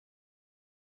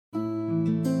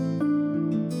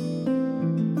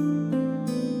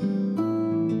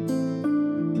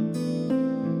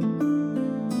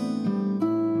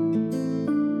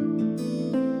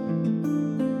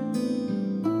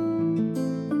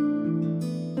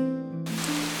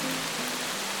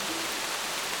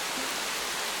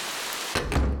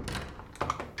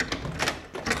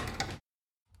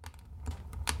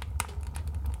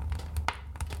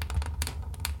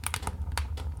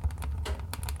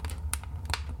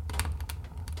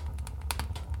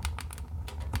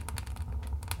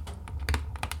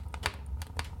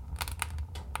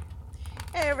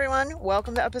everyone.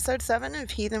 Welcome to episode 7 of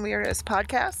Heathen Wyrdos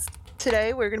podcast.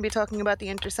 Today, we're going to be talking about the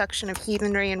intersection of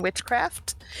heathenry and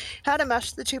witchcraft, how to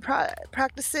mesh the two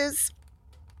practices,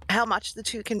 how much the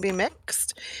two can be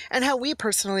mixed, and how we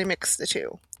personally mix the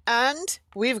two. And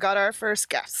we've got our first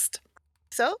guest.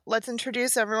 So let's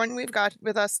introduce everyone we've got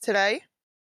with us today.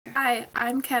 Hi,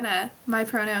 I'm Kenna. My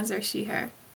pronouns are she,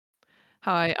 her.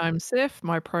 Hi, I'm Sif.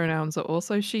 My pronouns are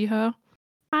also she, her.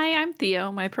 Hi, I'm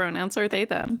Theo. My pronouns are they,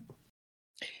 them.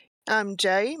 I'm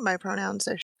Jay. My pronouns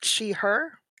are she,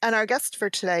 her. And our guest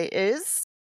for today is...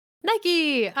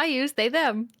 Nike! I use they,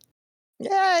 them.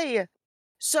 Yay!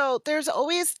 So there's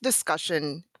always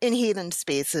discussion in heathen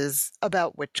spaces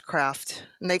about witchcraft,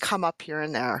 and they come up here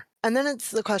and there. And then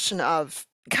it's the question of,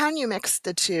 can you mix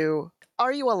the two?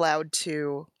 Are you allowed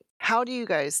to? How do you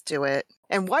guys do it?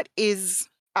 And what is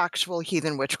actual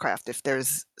heathen witchcraft, if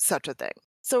there's such a thing?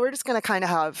 So we're just going to kind of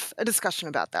have a discussion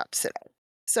about that today.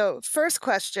 So first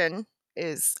question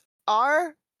is,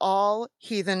 are all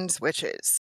heathens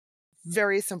witches?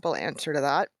 Very simple answer to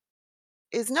that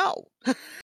is no.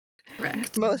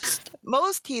 Correct.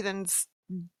 Most heathens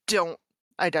don't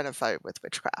identify with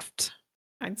witchcraft.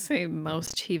 I'd say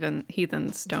most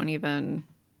heathens don't even,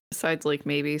 besides like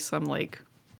maybe some like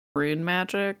rune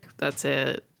magic, that's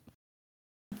it.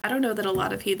 I don't know that a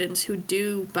lot of heathens who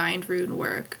do bind rune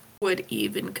work would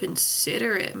even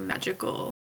consider it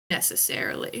magical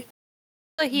necessarily.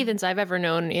 The heathens I've ever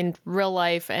known in real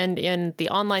life and in the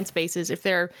online spaces, if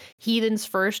they're heathens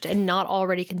first and not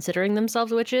already considering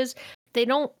themselves witches, they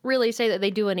don't really say that they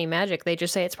do any magic. They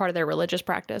just say it's part of their religious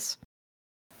practice.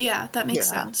 Yeah, that makes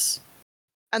sense.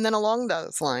 And then along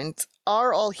those lines,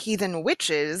 are all heathen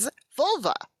witches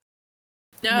vulva?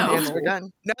 No. Yes, we're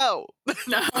done. No.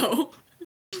 No.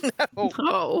 No.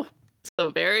 Oh, it's a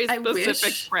very I specific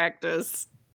wish- practice.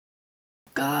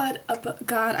 God,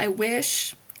 I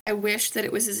wish that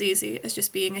it was as easy as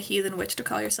just being a heathen witch to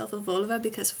call yourself a vulva,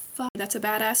 because fuck, that's a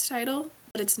badass title,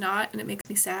 but it's not, and it makes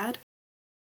me sad.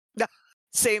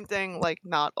 Same thing, like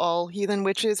not all heathen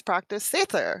witches practice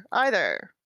Sather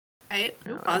either. Right?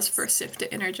 Pause for Sif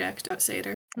to interject,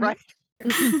 outsider. Right.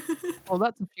 Well,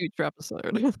 that's a future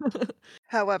episode.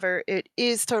 However, it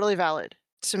is totally valid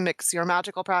to mix your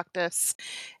magical practice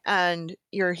and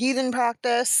your heathen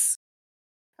practice,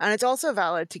 and it's also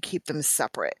valid to keep them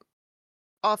separate.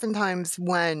 Oftentimes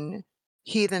when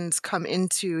heathens come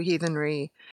into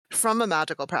heathenry from a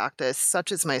magical practice,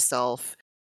 such as myself,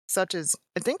 such as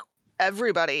I think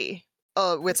everybody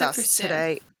with Except for us Sif.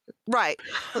 today. Right.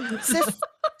 Sif,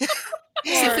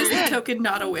 Sif is the token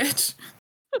not a witch.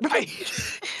 right.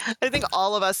 I think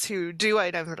all of us who do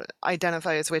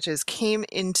identify as witches came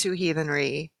into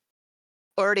heathenry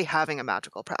already having a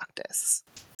magical practice.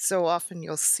 So often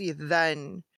you'll see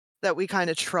then that we kind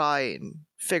of try and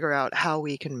figure out how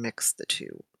we can mix the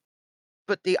two.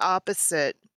 But the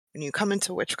opposite, when you come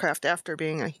into witchcraft after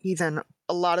being a heathen,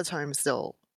 a lot of times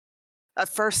they'll, at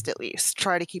first at least,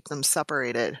 try to keep them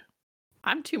separated.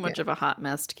 I'm too much of a hot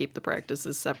mess to keep the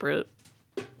practices separate.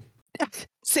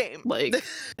 Same. Like,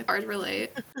 Hard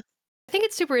relate. I think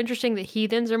it's super interesting that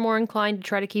heathens are more inclined to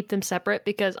try to keep them separate,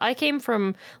 because I came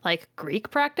from like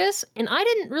Greek practice and I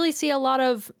didn't really see a lot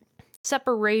of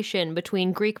separation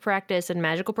between Greek practice and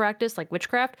magical practice like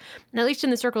witchcraft. And at least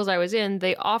in the circles I was in,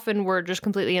 they often were just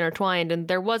completely intertwined, and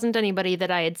there wasn't anybody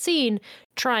that I had seen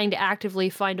trying to actively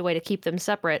find a way to keep them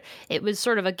separate. It was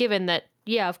sort of a given that,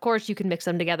 yeah, of course you can mix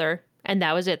them together, and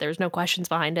that was it. There was no questions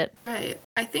behind it. Right.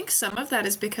 I think some of that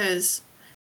is because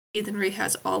heathenry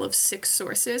has all of 6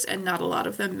 sources, and not a lot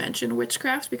of them mention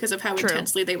witchcraft because of how True.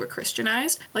 intensely they were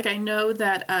Christianized. Like, I know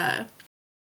that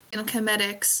in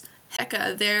Chemetics,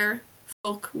 Heka, their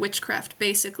folk witchcraft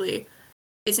basically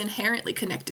is inherently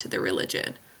connected to the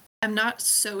religion. I'm not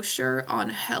so sure on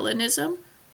Hellenism,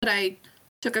 but I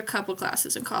took a couple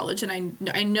classes in college, and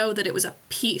I know that it was a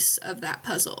piece of that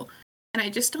puzzle. And I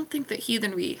just don't think that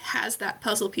heathenry has that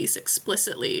puzzle piece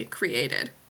explicitly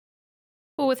created.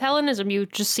 Well, with Hellenism, you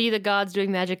just see the gods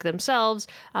doing magic themselves.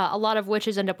 A lot of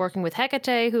witches end up working with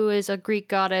Hecate, who is a Greek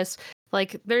goddess.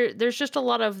 Like, there's just a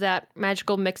lot of that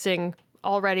magical mixing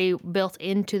already built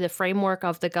into the framework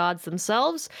of the gods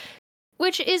themselves,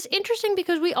 which is interesting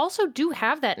because we also do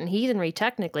have that in heathenry,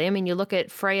 technically. I mean, you look at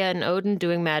Freya and Odin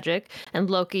doing magic, and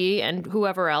Loki and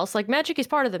whoever else. Like, magic is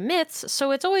part of the myths,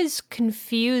 so it's always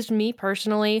confused me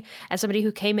personally, as somebody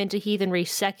who came into heathenry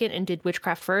second and did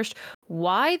witchcraft first,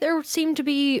 why there seemed to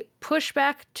be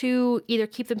pushback to either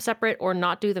keep them separate or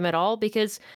not do them at all,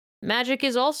 because magic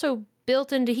is also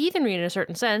built into heathenry in a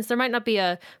certain sense. There might not be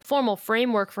a formal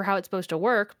framework for how it's supposed to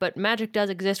work, but magic does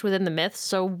exist within the myths,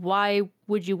 so why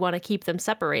would you want to keep them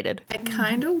separated? I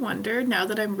kind of wonder, now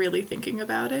that I'm really thinking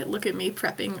about it, look at me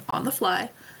prepping on the fly,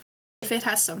 if it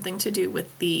has something to do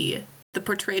with the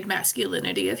portrayed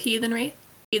masculinity of heathenry.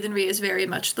 Heathenry is very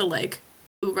much the, like,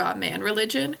 hoorah man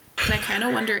religion, and I kind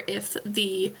of wonder if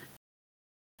the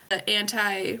not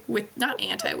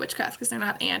anti-witchcraft, because they're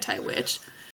not anti-witch,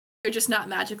 they're just not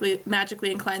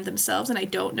magically inclined themselves, and I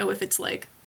don't know if it's, like,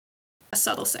 a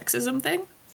subtle sexism thing. I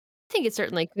think it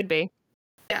certainly could be.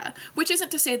 Yeah, which isn't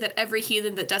to say that every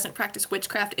heathen that doesn't practice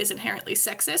witchcraft is inherently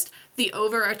sexist. The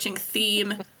overarching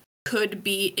theme could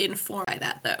be informed by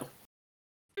that, though.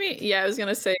 I mean, yeah, I was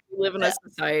gonna say we live in a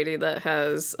society that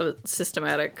has a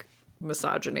systematic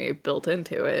misogyny built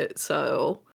into it,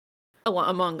 so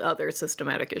among other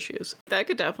systematic issues, that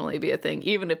could definitely be a thing,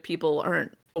 even if people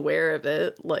aren't aware of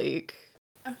it. Like,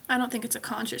 I don't think it's a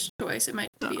conscious choice. It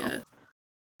might be a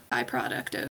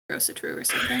byproduct of Grossetru or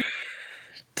something.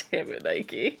 Damn it,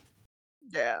 Nike.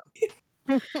 Yeah.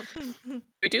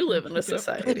 We do live in a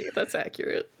society. That's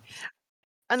accurate.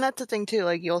 And that's the thing too,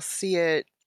 like you'll see it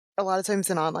a lot of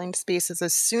times in online spaces.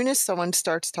 As soon as someone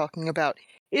starts talking about,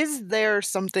 is there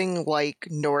something like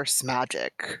Norse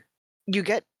magic? You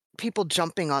get people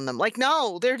jumping on them. Like,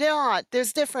 no, they're not.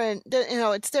 There's different,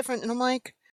 it's different. And I'm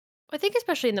like, I think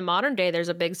especially in the modern day, there's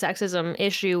a big sexism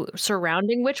issue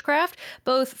surrounding witchcraft,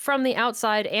 both from the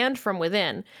outside and from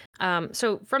within.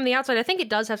 So from the outside, I think it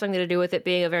does have something to do with it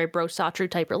being a very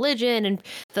brosatru type religion and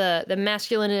the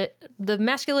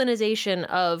masculinization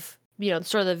of,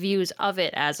 sort of the views of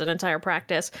it as an entire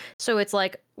practice. So it's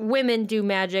like women do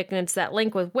magic, and it's that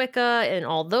link with Wicca and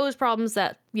all those problems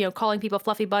that, calling people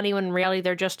fluffy bunny when in reality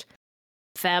they're just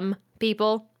femme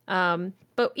people.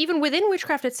 But even within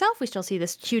witchcraft itself, we still see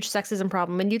this huge sexism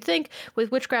problem. And you'd think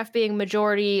with witchcraft being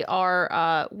majority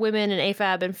are women and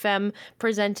AFAB and femme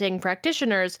presenting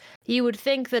practitioners, you would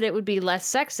think that it would be less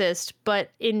sexist.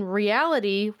 But in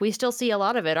reality, we still see a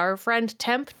lot of it. Our friend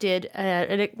Temp did,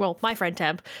 my friend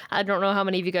Temp, I don't know how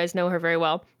many of you guys know her very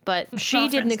well, but she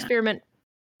did an experiment.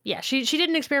 Yeah, she did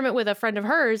an experiment with a friend of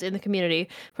hers in the community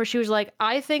where she was like,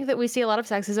 I think that we see a lot of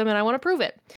sexism and I want to prove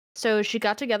it. So she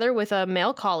got together with a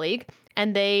male colleague,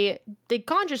 and they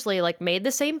consciously made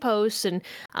the same posts and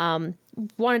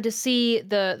wanted to see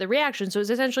the reaction. So it's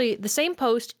essentially the same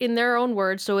post in their own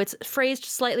words. So it's phrased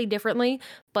slightly differently,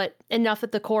 but enough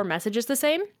that the core message is the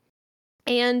same.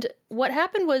 And what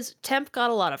happened was Temp got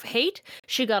a lot of hate.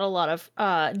 She got a lot of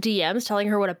DMs telling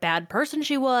her what a bad person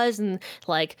she was, and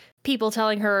people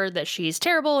telling her that she's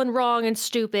terrible and wrong and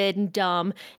stupid and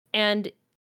dumb. And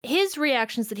his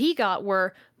reactions that he got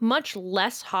were much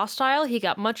less hostile. He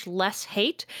got much less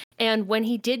hate. And when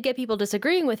he did get people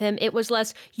disagreeing with him, it was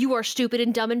less, you are stupid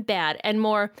and dumb and bad, and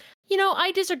more,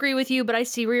 I disagree with you, but I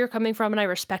see where you're coming from and I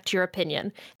respect your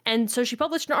opinion. And so she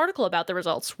published an article about the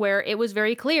results where it was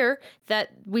very clear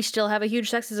that we still have a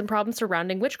huge sexism problem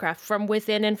surrounding witchcraft from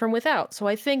within and from without. So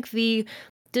I think the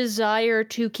desire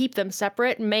to keep them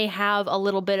separate may have a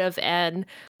little bit of an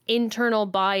internal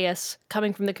bias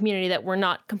coming from the community that we're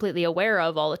not completely aware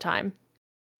of all the time.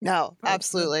 No,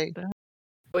 absolutely.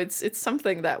 It's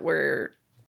something that we're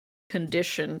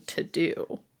conditioned to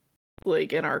do,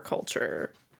 in our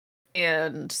culture.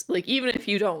 And even if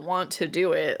you don't want to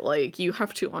do it, you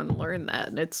have to unlearn that,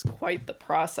 and it's quite the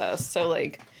process. So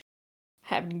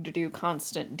having to do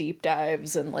constant deep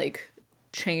dives and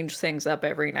change things up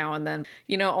every now and then.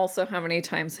 Also, how many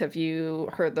times have you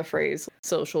heard the phrase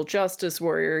social justice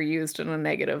warrior used in a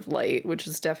negative light, which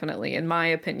is definitely, in my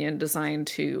opinion, designed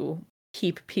to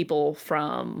keep people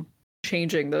from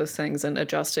changing those things and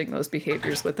adjusting those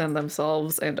behaviors within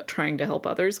themselves and trying to help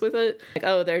others with it.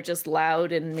 Oh, they're just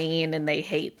loud and mean and they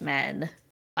hate men.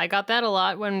 I got that a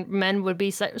lot when men would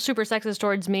be super sexist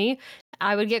towards me.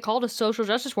 I would get called a social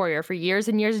justice warrior for years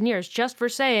and years and years just for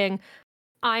saying,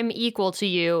 I'm equal to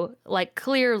you.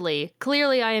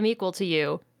 Clearly I am equal to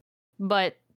you.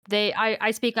 But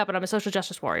I speak up and I'm a social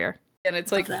justice warrior. And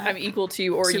it's I'm equal to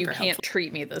you, or Super you can't helpful.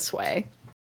 treat me this way.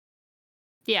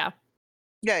 Yeah.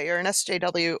 Yeah, you're an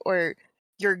SJW, or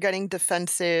you're getting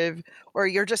defensive, or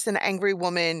you're just an angry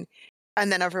woman,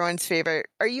 and then everyone's favorite.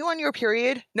 Are you on your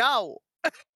period? No.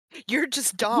 You're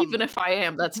just dumb. Even if I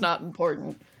am, that's not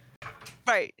important.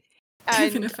 Right.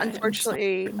 Even And if I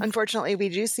am, unfortunately, we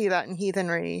do see that in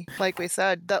Heathenry, like we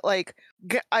said, that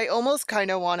I almost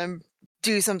kind of want to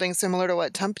do something similar to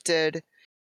what Temp did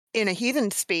in a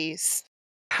heathen space.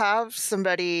 Have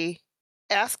somebody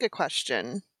ask a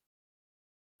question,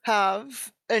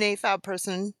 have an AFAB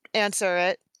person answer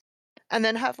it, and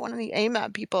then have one of the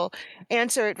AMAB people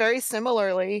answer it very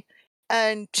similarly,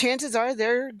 And chances are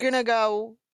they're gonna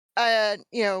go,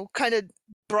 kind of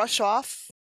brush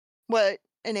off what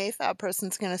an AFAB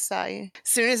person's gonna say.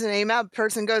 As soon as an AMAB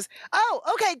person goes, "Oh,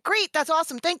 okay, great, that's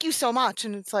awesome, thank you so much,"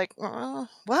 and it's like,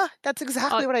 what? That's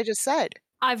exactly what I just said.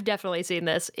 I've definitely seen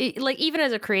this. Like, even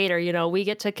as a creator, we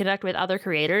get to connect with other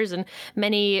creators, and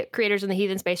many creators in the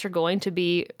Heathen space are going to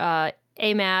be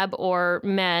AMAB or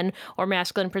men or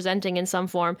masculine presenting in some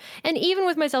form. And even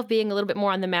with myself being a little bit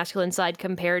more on the masculine side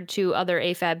compared to other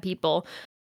AFAB people,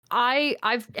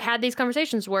 I've had these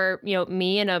conversations where,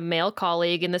 me and a male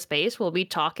colleague in the space will be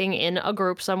talking in a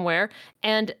group somewhere,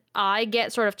 and I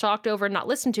get sort of talked over and not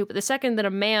listened to. But the second that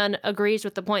a man agrees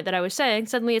with the point that I was saying,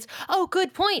 suddenly it's, "Oh,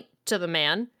 good point," to the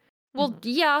man. Well,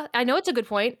 yeah, I know it's a good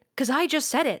point because I just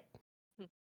said it.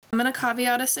 I'm going to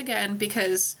caveat us again,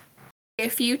 because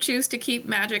if you choose to keep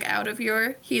magic out of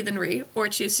your heathenry, or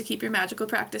choose to keep your magical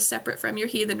practice separate from your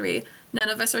heathenry, none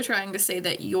of us are trying to say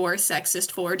that you're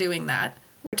sexist for doing that.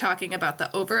 We're talking about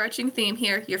the overarching theme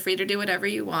here. You're free to do whatever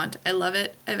you want. I love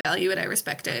it. I value it. I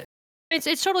respect it.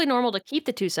 It's totally normal to keep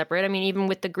the two separate. I mean, even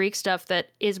with the Greek stuff that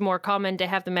is more common to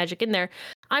have the magic in there,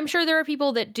 I'm sure there are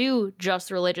people that do just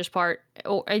the religious part,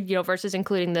 or versus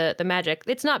including the magic.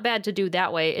 It's not bad to do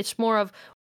that way. It's more of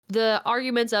the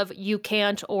arguments of you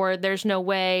can't, or there's no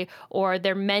way, or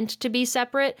they're meant to be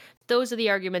separate. Those are the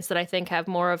arguments that I think have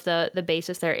more of the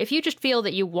basis there. If you just feel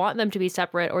that you want them to be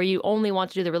separate, or you only want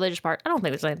to do the religious part, I don't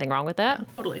think there's anything wrong with that.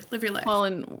 Totally. Live your life. Well,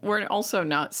 and we're also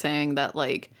not saying that,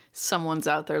 like, someone's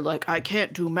out there like, I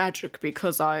can't do magic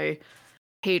because I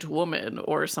hate women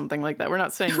or something like that. We're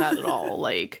not saying that at all.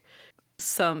 Like,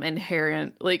 some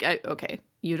inherent, like, okay,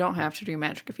 you don't have to do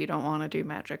magic if you don't want to do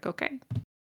magic, okay?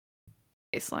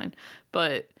 Baseline.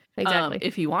 But Exactly.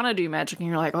 if you want to do magic and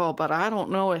you're like, oh, but I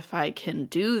don't know if I can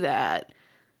do that,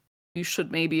 you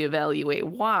should maybe evaluate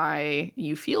why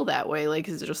you feel that way. Like,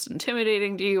 is it just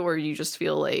intimidating to you, or you just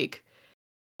feel like,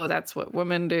 oh, that's what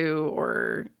women do?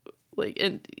 Or like,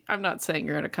 and I'm not saying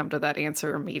you're going to come to that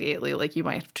answer immediately. Like, you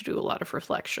might have to do a lot of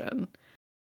reflection,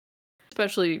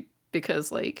 especially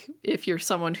because, like, if you're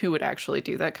someone who would actually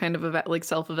do that kind of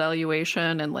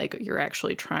self-evaluation, and like you're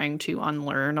actually trying to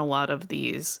unlearn a lot of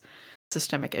these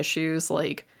systemic issues,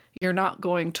 like, you're not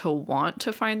going to want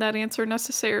to find that answer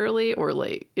necessarily, or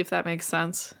like, if that makes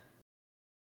sense.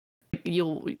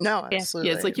 No, absolutely.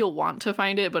 Yeah, it's like you'll want to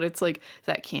find it, but it's like,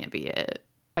 that can't be it.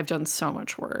 I've done so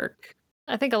much work.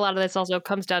 I think a lot of this also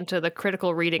comes down to the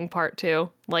critical reading part too.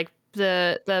 Like,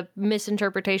 the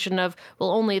misinterpretation of,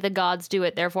 well, only the gods do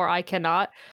it, therefore I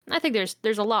cannot. I think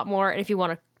there's a lot more, and if you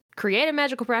want to create a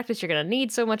magical practice, you're going to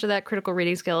need so much of that critical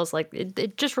reading skills. Like,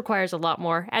 it just requires a lot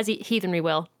more, as heathenry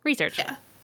will. Research. Yeah.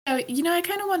 I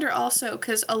kind of wonder also,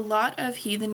 because a lot of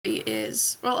heathenry a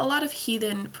lot of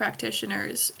heathen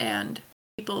practitioners and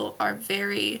people are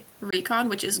very recon,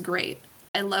 which is great.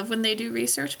 I love when they do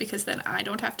research, because then I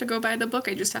don't have to go by the book.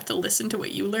 I just have to listen to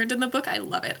what you learned in the book. I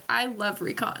love it. I love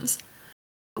recons.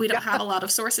 We don't have a lot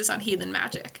of sources on heathen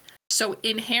magic, so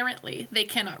inherently they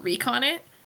cannot recon it.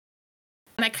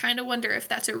 And I kind of wonder if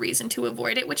that's a reason to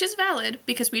avoid it, which is valid,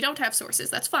 because we don't have sources.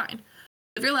 That's fine.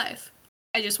 Live your life.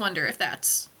 I just wonder if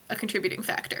that's a contributing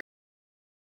factor.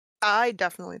 I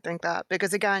definitely think that,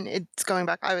 because again, it's going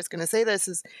back, I was going to say this,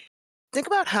 is think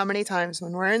about how many times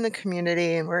when we're in the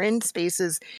community and we're in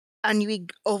spaces and we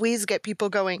always get people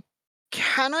going,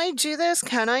 can I do this?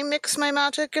 Can I mix my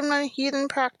magic and my heathen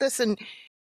practice? And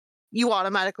you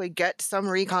automatically get some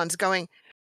recons going,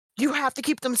 you have to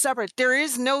keep them separate. There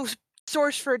is no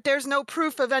source for it. There's no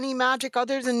proof of any magic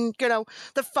other than,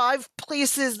 the 5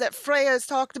 places that Freya has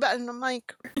talked about. And I'm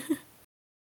like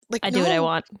I do what I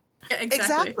want. Yeah,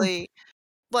 exactly.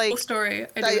 Like, full story.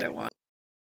 I do what I want.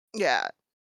 Yeah.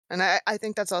 And I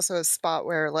think that's also a spot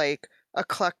where, like,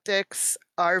 eclectics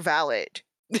are valid.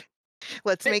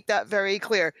 Let's make that very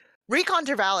clear. Recons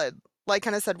are valid. Like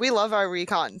Hannah said, we love our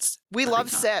recons. We love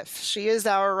Sif. She is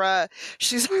our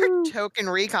token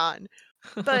recon.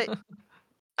 But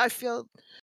I feel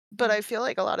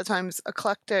like a lot of times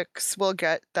eclectics will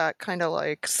get that kind of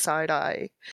like side eye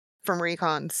from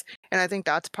recons. And I think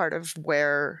that's part of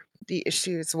where the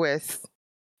issues with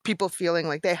people feeling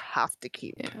like they have to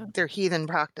keep their heathen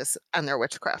practice and their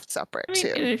witchcraft separate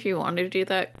too. And if you want to do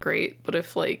that, great. But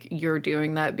if like you're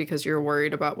doing that because you're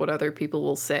worried about what other people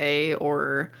will say,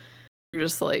 or you're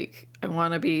just like, I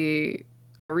want to be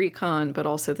a recon, but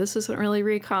also this isn't really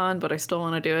recon, but I still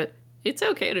want to do it, it's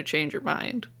okay to change your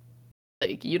mind.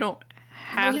 Like, you don't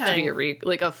have to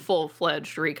be a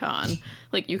full-fledged recon.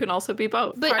 Like, you can also be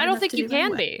both. But I don't think you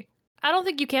can be. I don't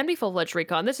think you can be full-fledged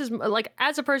recon. This is like,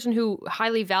 as a person who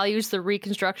highly values the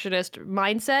Reconstructionist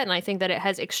mindset, and I think that it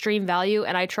has extreme value,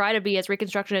 and I try to be as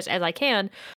Reconstructionist as I can,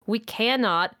 we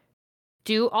cannot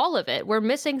do all of it. We're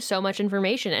missing so much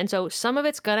information. And so some of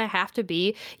it's going to have to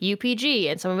be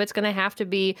UPG, and some of it's going to have to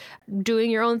be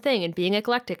doing your own thing and being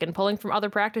eclectic and pulling from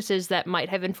other practices that might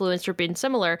have influenced or been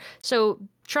similar. So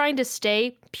trying to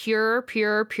stay pure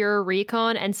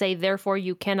recon and say, therefore,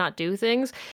 you cannot do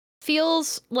things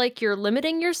feels like you're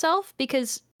limiting yourself,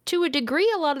 because to a degree,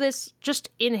 a lot of this just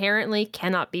inherently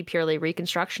cannot be purely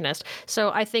Reconstructionist.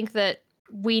 So I think that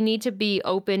we need to be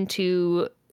open to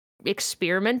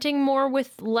experimenting more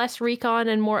with less recon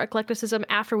and more eclecticism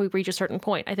after we reach a certain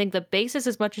point. I think the basis,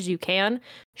 as much as you can,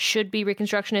 should be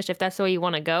Reconstructionist if that's the way you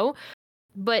want to go.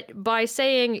 But by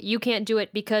saying you can't do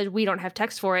it because we don't have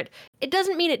text for it, it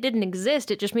doesn't mean it didn't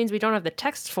exist. It just means we don't have the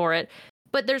text for it.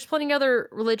 But there's plenty of other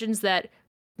religions that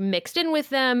mixed in with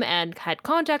them and had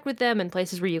contact with them, and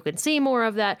places where you can see more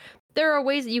of that. There are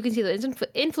ways that you can see those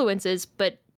influences,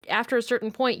 but after a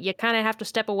certain point, you kind of have to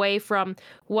step away from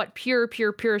what pure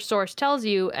source tells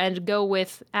you and go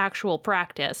with actual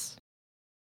practice.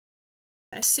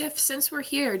 Sif, since we're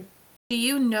here, do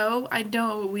you know, I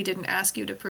know we didn't ask you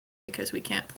to because we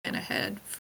can't plan ahead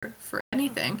for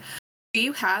anything. Do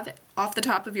you have, off the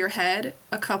top of your head,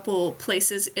 a couple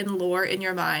places in lore in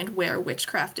your mind where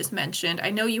witchcraft is mentioned?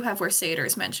 I know you have where Satyr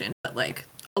is mentioned, but like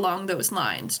along those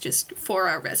lines, just for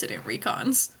our resident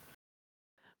recons.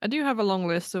 I do have a long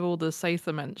list of all the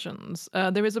Sather mentions.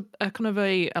 There is a kind of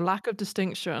a lack of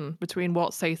distinction between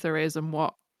what Sather is and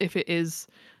what, if it is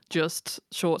just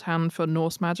shorthand for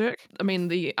Norse magic. I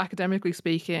mean, academically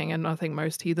speaking, and I think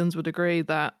most heathens would agree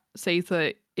that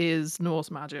Sather is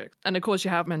Norse magic. And of course you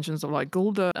have mentions of like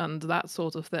Gulda and that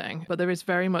sort of thing, but there is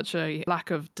very much a lack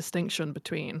of distinction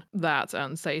between that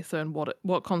and Sather and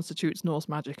what constitutes Norse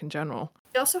magic in general.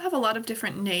 We also have a lot of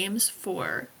different names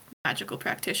for magical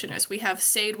practitioners. We have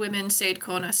Sade women, Sade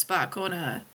Kona,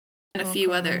 Spakona, and a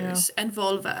few others, and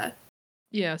Volva.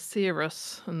 Yeah,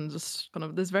 Cirrus, and just kind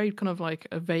of, there's very kind of like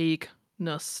a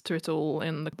vagueness to it all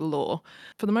in the lore.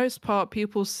 For the most part,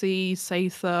 people see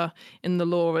Sather in the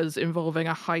lore as involving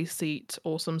a high seat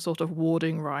or some sort of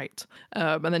warding rite.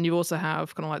 And then you also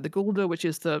have kind of like the Gulda, which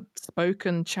is the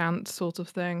spoken chant sort of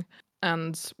thing.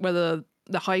 And whether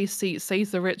the high seat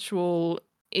Sather ritual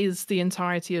is the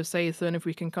entirety of Sather, and if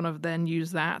we can kind of then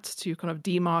use that to kind of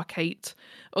demarcate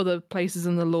other places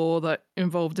in the lore that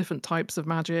involve different types of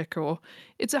magic, or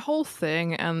it's a whole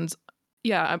thing. And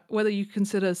yeah, whether you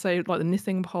consider, say, like the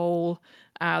knitting pole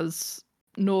as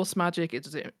Norse magic,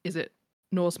 is it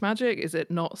Norse magic? Is it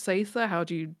not Sather? How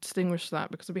do you distinguish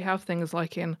that? Because we have things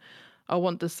like in, I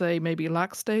want to say maybe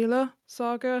Laxdale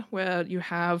saga, where you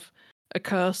have a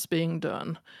curse being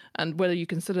done, and whether you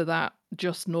consider that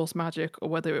just Norse magic or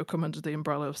whether it will come under the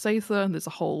umbrella of Sather, there's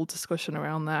a whole discussion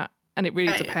around that, and it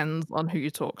really depends on who you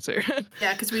talk to.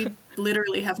 Yeah, because we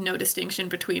literally have no distinction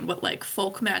between what like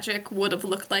folk magic would have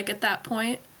looked like at that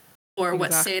point, or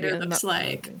what Sather looks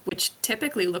like, which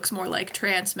typically looks more like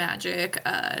trance magic,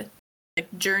 like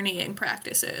journeying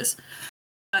practices.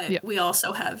 But we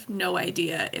also have no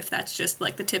idea if that's just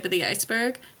like the tip of the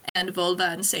iceberg, and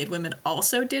Volva and Sade women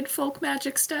also did folk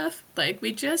magic stuff. Like,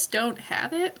 we just don't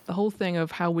have it. The whole thing of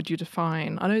how would you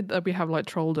define, I know that we have like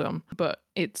trolldom, but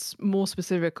it's more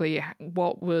specifically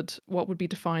what would be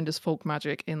defined as folk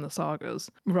magic in the sagas,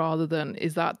 rather than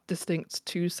is that distinct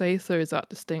to Sather, is that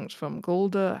distinct from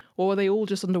Gulda, or are they all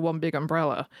just under one big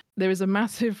umbrella? There is a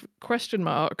massive question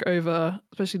mark over,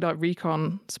 especially like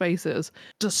recon spaces,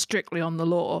 just strictly on the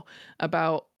lore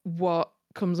about what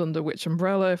comes under which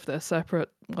umbrella, if they're separate,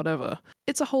 whatever.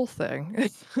 It's a whole thing.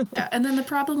 Yeah, and then the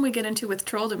problem we get into with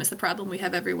trolldom is the problem we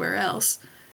have everywhere else.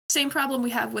 Same problem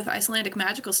we have with Icelandic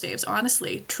magical staves.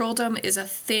 Honestly, trolldom is a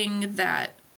thing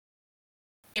that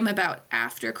came about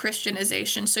after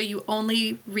Christianization, so you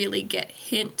only really get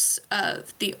hints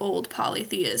of the old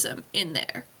polytheism in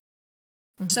there.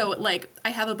 Mm-hmm. So, like,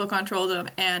 I have a book on trolldom,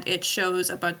 and it shows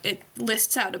it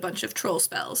lists out a bunch of troll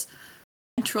spells,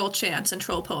 and troll chants, and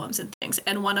troll poems, and things.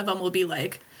 And one of them will be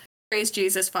like, praise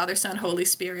Jesus, Father, Son, Holy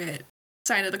Spirit,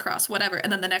 sign of the cross, whatever.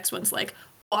 And then the next one's like,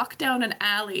 walk down an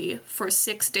alley for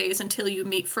 6 days until you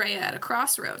meet Freya at a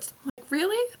crossroads. I'm like,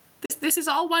 really? This is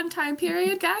all one time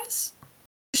period, guys?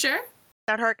 Sure?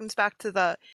 That harkens back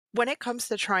to when it comes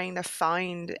to trying to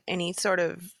find any sort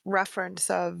of reference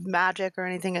of magic or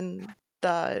anything in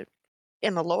the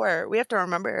lore, we have to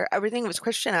remember everything was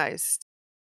Christianized.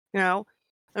 You know?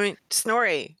 I mean,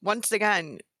 Snorri, once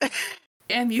again.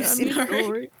 Damn you,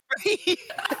 Snorri.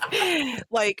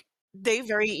 Like, they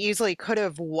very easily could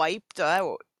have wiped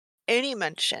out any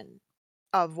mention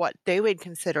of what they would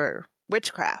consider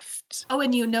witchcraft. Oh,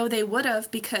 and you know they would have,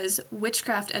 because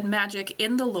witchcraft and magic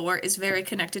in the lore is very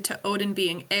connected to Odin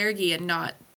being ergi and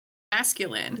not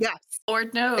masculine. Yes.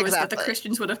 Lord knows that exactly. the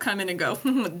Christians would have come in and go,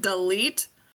 delete.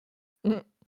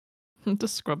 To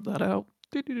scrub that out.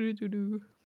 Do-do-do-do-do.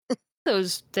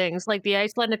 Those things like the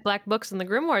Icelandic black books and the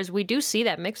grimoires, we do see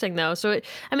that mixing though. So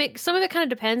I mean, some of it kind of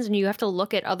depends, and you have to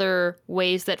look at other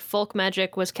ways that folk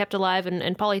magic was kept alive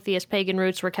and polytheist pagan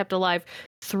roots were kept alive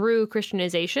through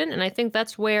Christianization. And I think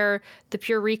that's where the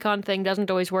pure recon thing doesn't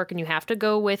always work, and you have to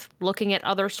go with looking at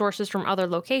other sources from other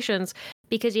locations,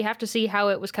 because you have to see how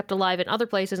it was kept alive in other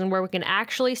places and where we can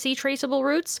actually see traceable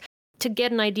roots to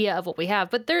get an idea of what we have.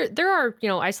 But there are,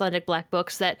 Icelandic black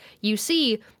books that you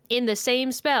see in the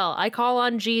same spell. I call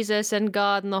on Jesus and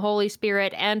God and the Holy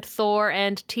Spirit and Thor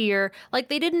and Tyr. Like,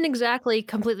 they didn't exactly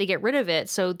completely get rid of it.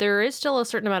 So there is still a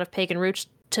certain amount of pagan roots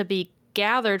to be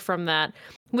gathered from that,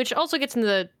 which also gets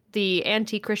into the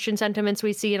anti-Christian sentiments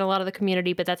we see in a lot of the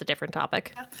community, but that's a different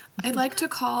topic. I'd like to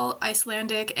call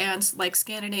Icelandic and like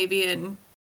Scandinavian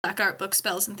black art book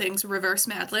spells and things reverse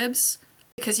Mad Libs,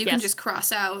 because you can just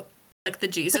cross out like the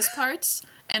Jesus parts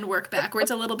and work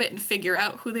backwards a little bit and figure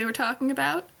out who they were talking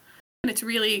about. And it's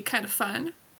really kind of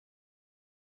fun.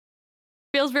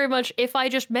 Feels very much, if I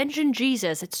just mention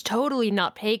Jesus, it's totally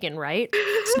not pagan, right?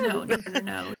 No.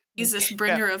 Jesus,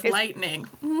 bringer of lightning.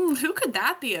 Who could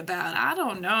that be about? I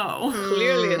don't know.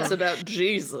 Clearly it's about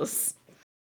Jesus.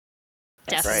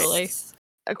 Definitely. Right.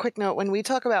 A quick note, when we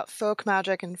talk about folk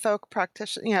magic and folk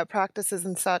practices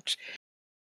and such,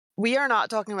 we are not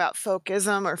talking about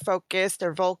folkism or folkist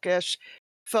or volkish.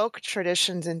 Folk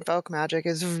traditions and folk magic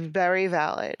is very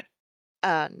valid.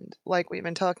 And like we've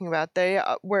been talking about, they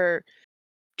were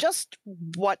just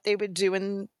what they would do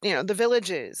in, the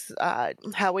villages.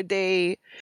 How would they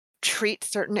treat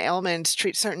certain ailments,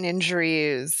 treat certain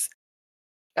injuries,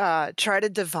 try to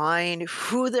divine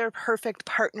who their perfect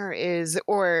partner is,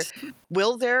 or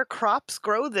will their crops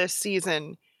grow this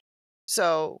season?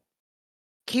 So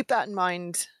keep that in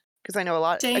mind, because I know a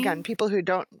lot, again, people who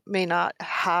may not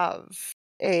have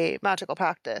a magical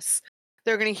practice,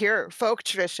 they're going to hear folk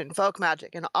tradition, folk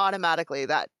magic, and automatically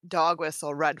that dog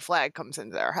whistle red flag comes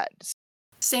into their heads.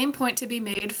 Same point to be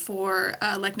made for,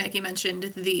 like Nike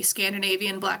mentioned, the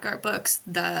Scandinavian black art books,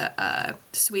 the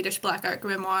Swedish black art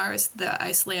grimoires, the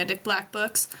Icelandic black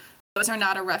books. Those are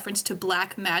not a reference to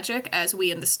black magic as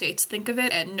we in the States think of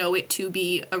it and know it to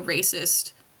be a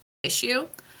racist issue.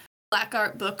 Black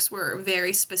art books were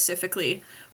very specifically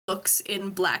books in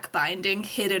black binding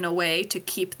hidden away to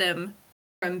keep them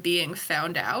from being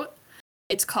found out.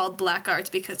 It's called black art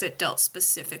because it dealt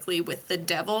specifically with the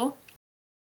devil,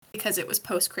 because it was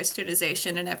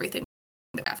post-Christianization and everything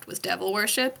was devil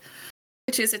worship,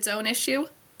 which is its own issue.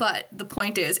 But the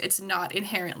point is, it's not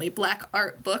inherently black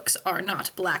art books are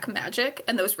not black magic,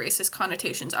 and those racist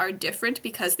connotations are different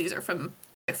because these are from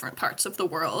different parts of the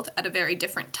world at a very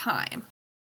different time.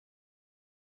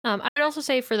 I'd also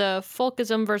say for the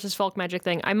folkism versus folk magic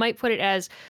thing, I might put it as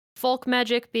folk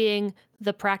magic being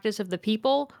the practice of the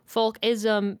people,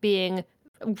 folkism being,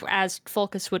 as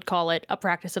folkists would call it, a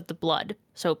practice of the blood.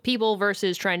 So people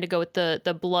versus trying to go with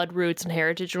the blood roots and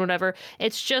heritage and whatever.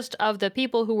 It's just of the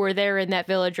people who were there in that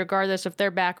village, regardless of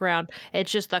their background.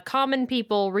 It's just the common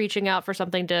people reaching out for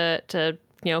something to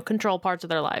control parts of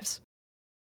their lives.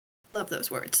 Love those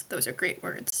words. Those are great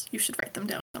words. You should write them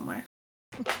down somewhere.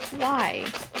 Why?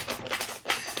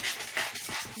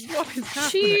 What is happening?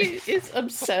 She is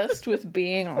obsessed with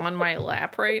being on my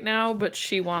lap right now, but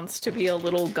she wants to be a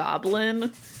little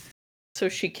goblin. So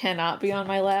she cannot be on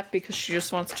my lap because she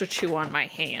just wants to chew on my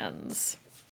hands.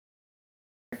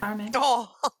 Charming. Oh,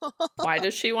 Why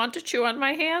does she want to chew on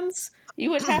my hands?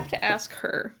 You would have to ask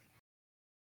her.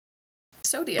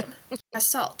 Sodium. As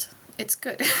salt. It's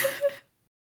good.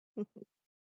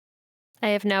 I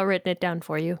have now written it down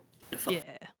for you. Beautiful.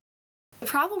 Yeah. The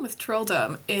problem with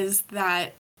trolldom is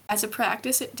that as a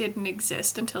practice, it didn't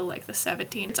exist until like the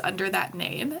 1700s under that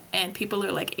name, and people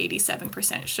are like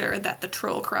 87% sure that the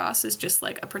troll cross is just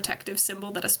like a protective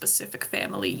symbol that a specific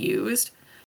family used.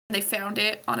 And they found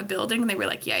it on a building, and they were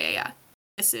like, yeah.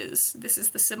 This is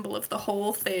the symbol of the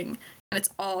whole thing, and it's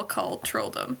all called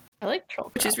trolldom. I like troll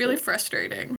Which is really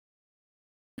frustrating.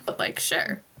 But like,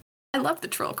 sure. I love the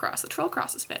troll cross. The troll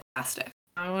cross is fantastic.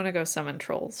 I want to go summon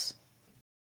trolls.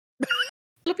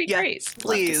 It'll be yes, great.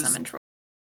 please. Love to summon trolls.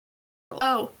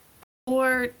 Oh,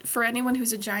 or for anyone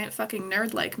who's a giant fucking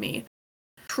nerd like me,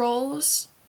 trolls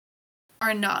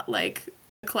are not like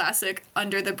the classic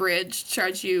under the bridge,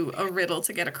 charge you a riddle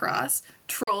to get across.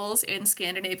 Trolls in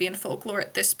Scandinavian folklore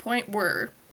at this point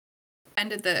were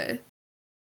end of the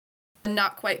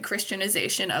not quite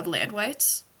Christianization of land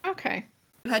wights. Okay.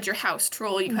 You had your house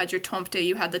troll, you had your tomte,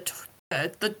 you had the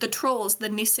trolls, the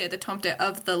nisse, the tomte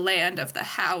of the land, of the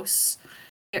house.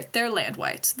 They're land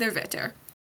wights. They're Vetter.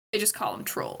 They just call them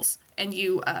trolls. And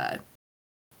you,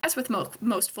 as with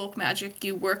most folk magic,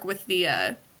 you work with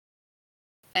the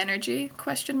energy,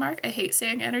 question mark. I hate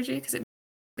saying energy because it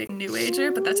makes me a new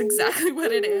ager, but that's exactly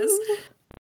what it is.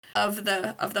 Of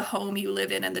the home you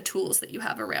live in and the tools that you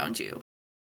have around you.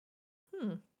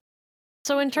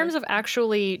 So in terms of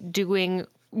actually doing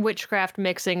witchcraft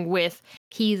mixing with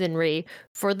heathenry,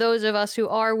 for those of us who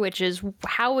are witches,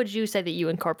 how would you say that you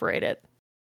incorporate it?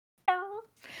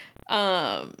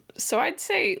 So I'd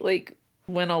say, like,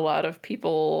 when a lot of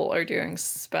people are doing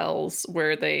spells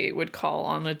where they would call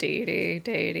on a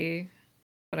deity,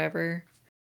 whatever,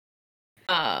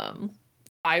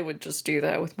 I would just do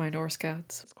that with my Norse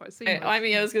gods. It's quite seamless. I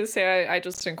mean, I was gonna say I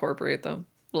just incorporate them,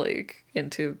 like,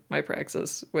 into my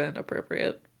praxis when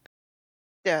appropriate.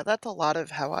 Yeah, that's a lot of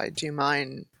how I do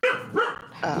mine.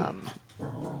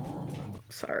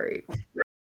 Sorry.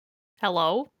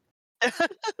 Hello?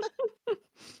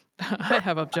 I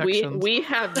have objections. We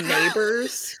have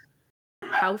neighbors.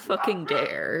 How fucking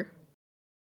dare?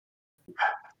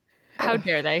 How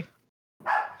dare they?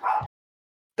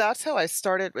 That's how I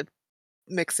started with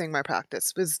mixing my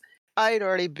practice, was I had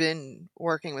already been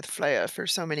working with Freya for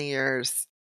so many years.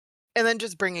 And then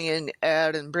just bringing in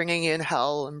Ed and bringing in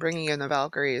Hel and bringing in the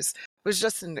Valkyries was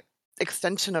just an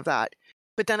extension of that.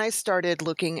 But then I started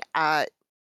looking at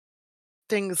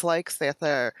things like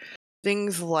Sather,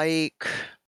 things like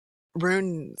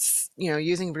runes,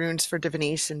 using runes for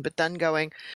divination, but then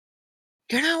going,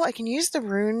 I can use the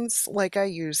runes like I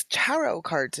use tarot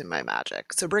cards in my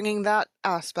magic. So bringing that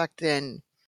aspect in.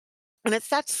 And it's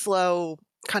that slow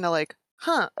kind of like,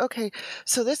 okay,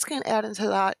 so this can add into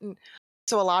that. And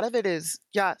so a lot of it is,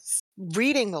 yes,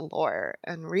 reading the lore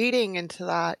and reading into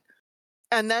that,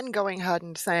 and then going ahead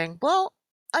and saying, well,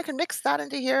 I can mix that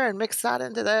into here and mix that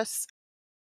into this.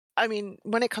 I mean,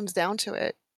 when it comes down to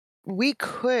it, we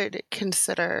could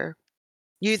consider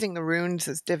using the runes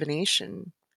as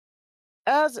divination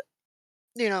as,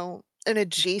 an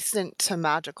adjacent to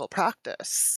magical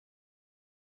practice.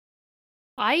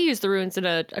 I use the runes in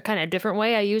a kind of different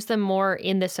way. I use them more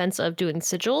in the sense of doing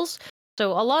sigils.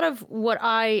 So a lot of what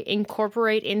I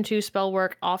incorporate into spell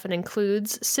work often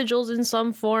includes sigils in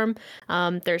some form.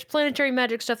 There's planetary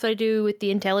magic stuff that I do with the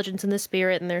intelligence and the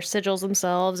spirit, and there's sigils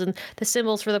themselves, and the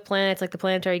symbols for the planets, like the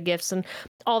planetary glyphs and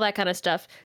all that kind of stuff.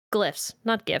 Glyphs,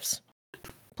 not gifts.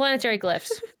 Planetary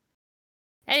glyphs.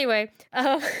 Anyway,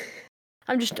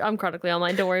 I'm chronically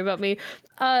online, don't worry about me.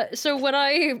 So when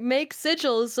I make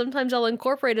sigils, sometimes I'll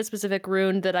incorporate a specific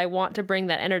rune that I want to bring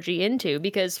that energy into,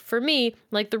 because for me,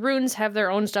 like, the runes have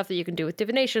their own stuff that you can do with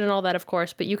divination and all that, of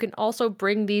course, but you can also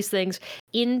bring these things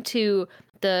into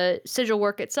the sigil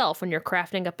work itself when you're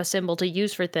crafting up a symbol to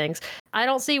use for things. I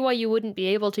don't see why you wouldn't be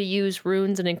able to use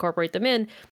runes and incorporate them in.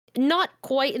 Not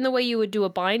quite in the way you would do a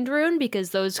bind rune, because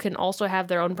those can also have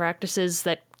their own practices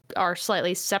that are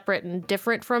slightly separate and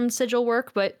different from sigil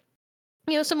work, but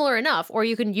similar enough. Or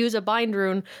you can use a bind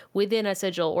rune within a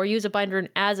sigil, or use a bind rune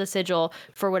as a sigil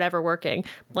for whatever working.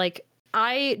 Like,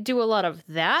 I do a lot of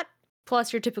that,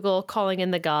 plus your typical calling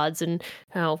in the gods and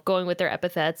going with their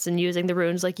epithets and using the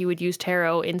runes like you would use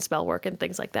tarot in spell work and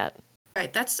things like that.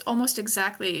 Right, that's almost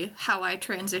exactly how I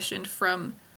transitioned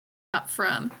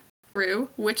through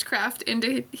witchcraft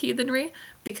into heathenry,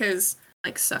 because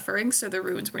suffering, so the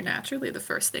runes were naturally the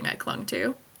first thing I clung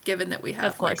to, given that we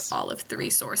have all of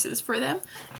 3 sources for them.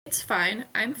 It's fine,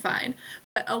 I'm fine.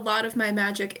 But a lot of my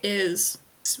magic is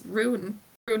rune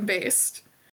based,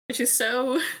 which is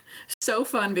so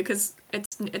fun, because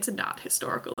it's not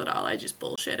historical at all. I just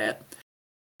bullshit it.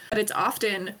 But it's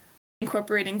often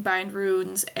incorporating bind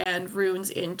runes and runes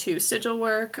into sigil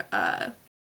work. I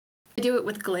do it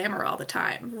with glamour all the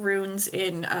time. Runes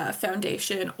in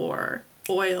foundation or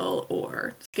oil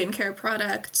or skincare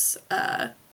products.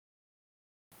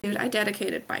 Dude, I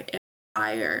dedicated my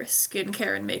entire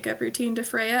skincare and makeup routine to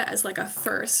Freya as a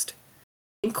first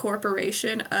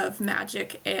incorporation of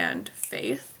magic and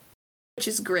faith, which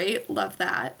is great. Love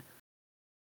that.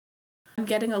 I'm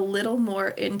getting a little more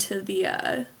into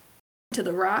the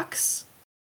rocks.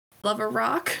 Love a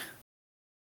rock.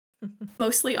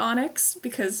 Mostly onyx,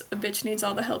 because a bitch needs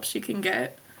all the help she can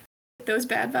get. Those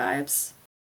bad vibes.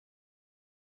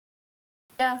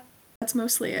 Yeah, that's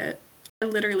mostly it. I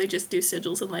literally just do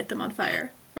sigils and light them on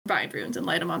fire. Or bind runes and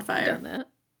light them on fire. I've done that.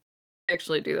 I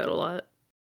actually do that a lot.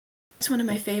 It's one of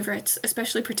my favorites,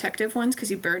 especially protective ones, because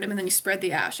you burn them and then you spread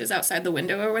the ashes outside the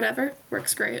window or whatever.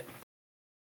 Works great.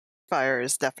 Fire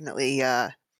is definitely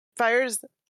Fire's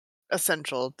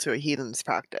essential to a heathen's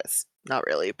practice. Not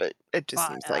really, but it just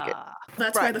seems like it.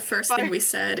 That's why Right. the first thing we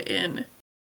said in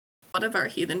one of our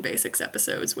Heathen Basics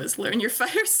episodes was learn your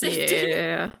fire safety.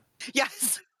 Yeah.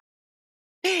 Yes.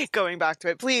 Going back to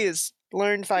it, please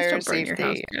learn Just fire don't burn your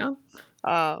house safety. down.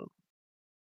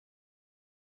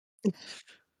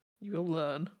 You will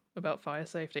learn about fire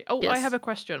safety. Oh, I Yes. have a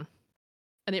question.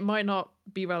 And it might not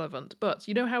be relevant, but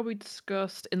you know how we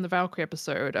discussed in the Valkyrie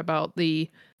episode about I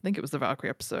think it was the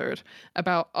Valkyrie episode,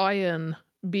 about iron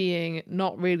being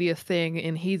not really a thing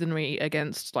in heathenry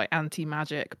against like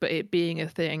anti-magic, but it being a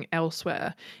thing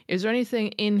elsewhere. Is there anything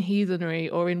in heathenry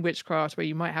or in witchcraft where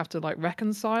you might have to like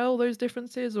reconcile those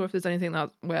differences, or if there's anything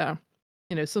that where,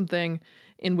 you know, something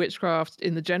in witchcraft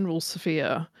in the general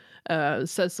sphere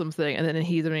says something, and then in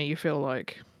heathenry you feel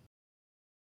like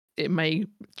it may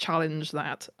challenge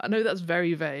that? I know that's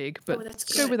very vague, but that's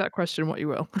go good. with that question what you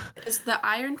will. Because the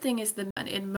iron thing is the one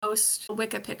in most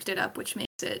Wicca picked it up, which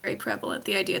makes it very prevalent.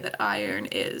 The idea that iron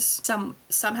is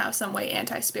somehow, some way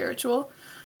anti-spiritual.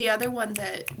 The other one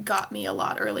that got me a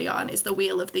lot early on is the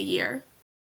Wheel of the Year,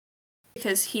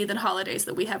 because heathen holidays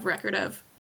that we have record of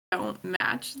don't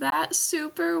match that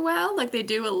super well. Like they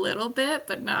do a little bit,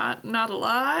 but not a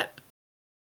lot.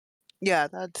 Yeah,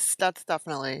 that's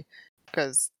definitely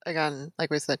because, again,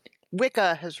 like we said,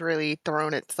 Wicca has really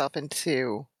thrown itself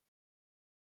into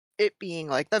it being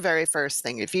like the very first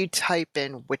thing. If you type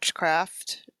in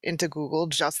witchcraft into Google,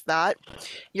 just that,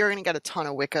 you're going to get a ton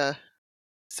of Wicca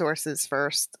sources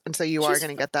first. And so you are going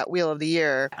to get that Wheel of the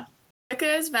Year. Yeah.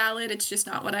 Wicca is valid, it's just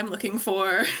not what I'm looking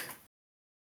for.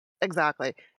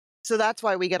 Exactly. So that's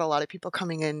why we get a lot of people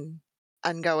coming in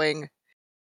and going,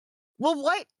 well,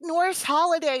 what Norse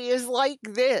holiday is like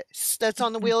this that's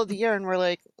on the Wheel of the Year? And we're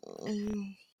like,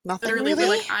 nothing Literally, really?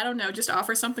 we're like, I don't know, just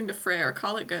offer something to Freyr,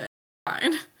 call it good.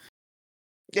 Fine.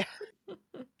 Yeah.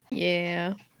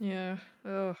 Yeah. Yeah.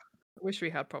 Oh, I wish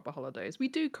we had proper holidays. We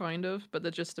do kind of, but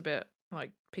they're just a bit like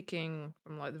picking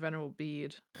from like the Venerable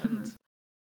Bead, and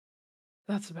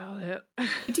that's about it.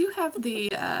 We do have we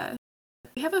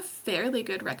have a fairly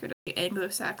good record of the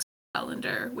Anglo-Saxon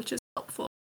calendar, which is helpful.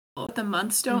 But the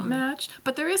months don't match,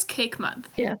 but there is Cake Month.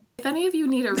 Yeah. If any of you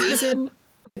need a reason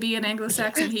to be an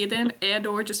Anglo-Saxon heathen and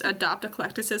or just adopt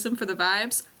eclecticism for the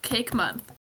vibes, Cake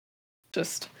Month.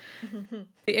 Just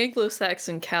the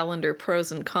Anglo-Saxon calendar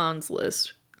pros and cons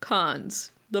list.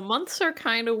 Cons. The months are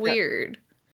kind of weird.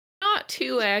 Not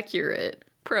too accurate.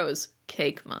 Pros.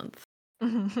 Cake Month.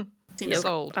 Yep.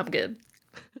 Sold. I'm good.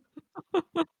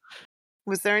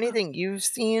 Was there anything you've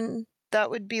seen that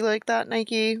would be like that,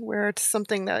 Nike, where it's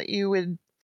something that you would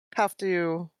have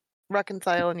to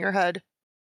reconcile in your head?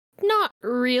 Not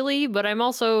really, but I'm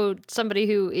also somebody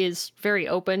who is very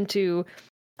open to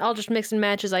I'll just mix and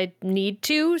match as I need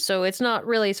to, so it's not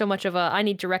really so much of a I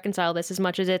need to reconcile this as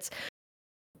much as it's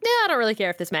I don't really care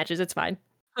if this matches, it's fine.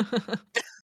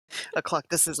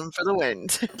 Eclecticism for the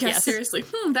wind. Yeah, Yes. seriously.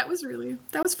 That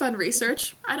was fun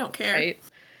research. I don't care. Right?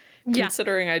 Yeah.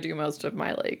 Considering I do most of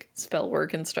my like spell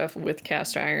work and stuff with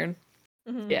cast iron.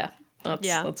 Yeah.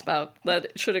 That's about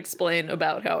that should explain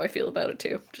about how I feel about it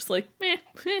too. Just like,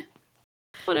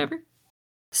 whatever.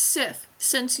 Sith,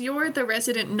 since you're the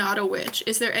resident not a witch,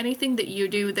 is there anything that you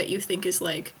do that you think is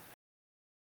like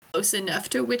close enough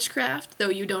to witchcraft, though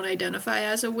you don't identify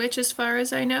as a witch as far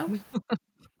as I know?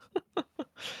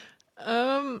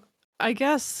 I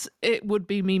guess it would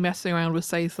be me messing around with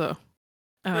Sather.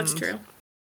 That's true.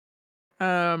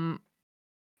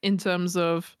 In terms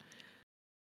of,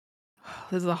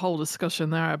 there's a whole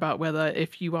discussion there about whether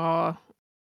if you are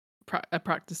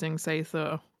practicing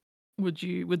Sather,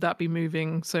 would that be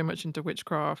moving so much into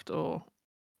witchcraft, or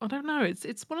I don't know.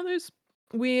 It's one of those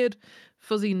weird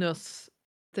fuzziness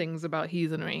things about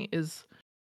heathenry, is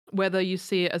whether you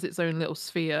see it as its own little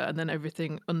sphere and then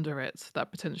everything under it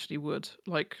that potentially would,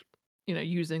 like, you know,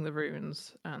 using the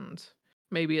runes and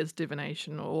maybe as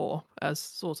divination or as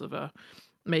sort of a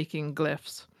making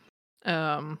glyphs,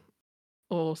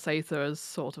 or Sather as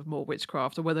sort of more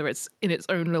witchcraft, or whether it's in its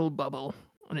own little bubble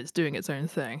and it's doing its own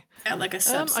thing. Yeah, like a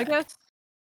subset. I guess,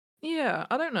 yeah,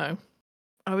 I don't know.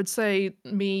 I would say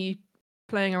me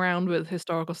playing around with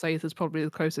historical Sather is probably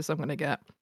the closest I'm going to get.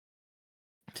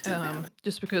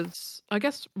 Just because I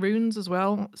guess runes as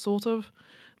well, sort of,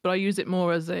 but I use it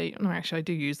more as actually I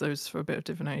do use those for a bit of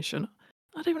divination.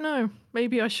 I don't know.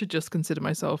 Maybe I should just consider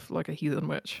myself like a heathen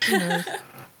witch. Who knows?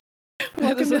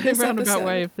 Welcome to this roundabout episode.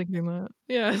 way of thinking that.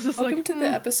 Yeah, it's just Welcome to the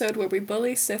episode where we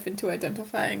bully Sif into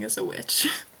identifying as a witch.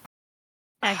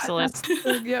 Excellent.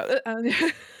 Yeah.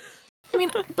 I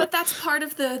mean, but that's part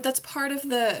of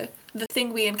the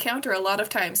thing we encounter a lot of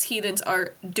times. Heathens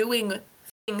are doing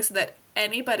things that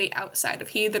anybody outside of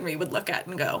heathenry would look at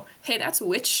and go, hey, that's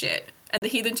witch shit. And the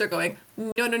heathens are going,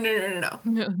 no, no, no, no,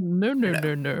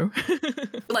 no, no. No.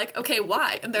 Like, okay,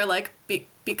 why? And they're like,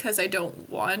 because I don't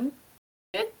want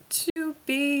it to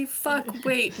be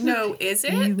wait, no, is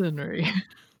it? Heathenry.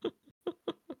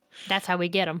 That's how we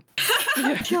get them.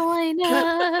 Join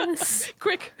us.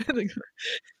 Quick.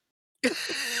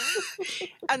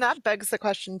 And that begs the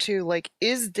question too, like,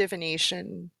 is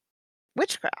divination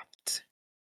witchcraft?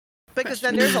 Because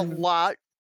then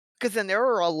there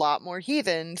are a lot more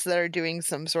heathens that are doing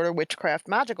some sort of witchcraft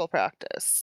magical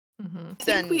practice. Mm-hmm. I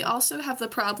think we also have the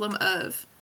problem of,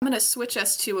 I'm going to switch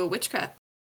us to a witchcraft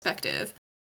perspective.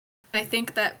 I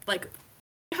think that, like,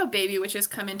 how baby witches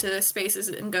come into spaces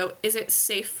and go, is it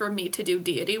safe for me to do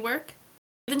deity work?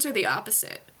 Heathens are the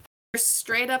opposite. They're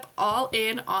straight up all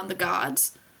in on the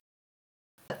gods.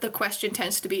 But the question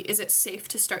tends to be, is it safe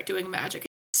to start doing magic? Is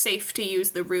it safe to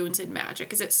use the runes in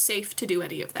magic? Is it safe to do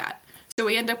any of that? So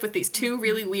we end up with these two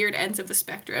really weird ends of the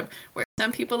spectrum, where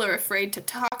some people are afraid to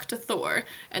talk to Thor,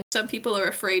 and some people are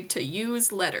afraid to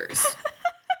use letters.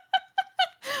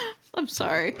 I'm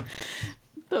sorry.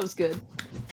 That was good.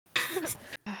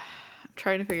 I'm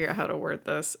trying to figure out how to word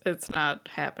this. It's not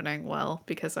happening well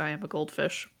because I am a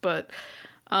goldfish, but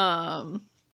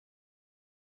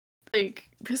like,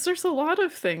 because there's a lot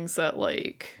of things that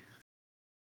like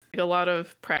a lot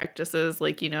of practices,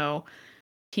 like, you know,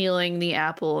 peeling the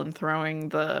apple and throwing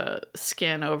the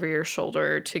skin over your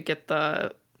shoulder to get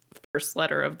the first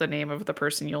letter of the name of the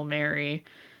person you'll marry,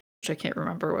 which I can't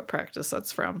remember what practice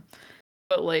that's from.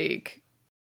 But like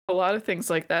a lot of things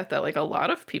like that like a lot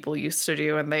of people used to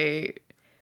do, and they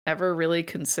never really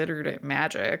considered it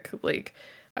magic. Like,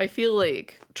 I feel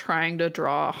like trying to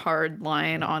draw a hard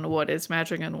line on what is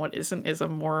magic and what isn't is a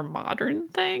more modern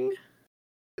thing.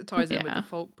 It ties in with the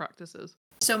folk practices.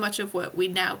 So much of what we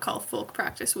now call folk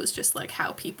practice was just like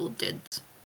how people did.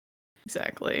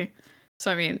 Exactly.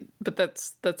 So I mean, but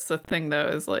that's the thing though,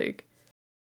 is like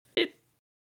it.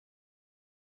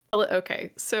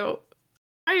 Okay, so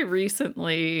I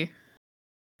recently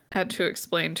had to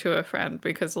explain to a friend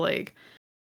because like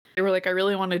they were like, I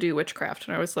really want to do witchcraft,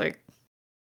 and I was like,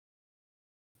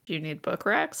 do you need book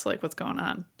racks? Like, what's going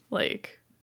on? Like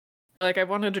I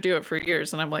wanted to do it for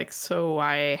years, and I'm like, so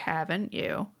why haven't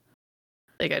you?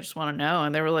 Like, I just want to know.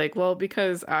 And they were like, well,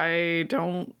 because I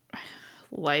don't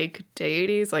like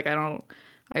deities. Like, I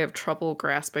have trouble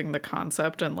grasping the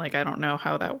concept, and like, I don't know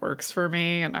how that works for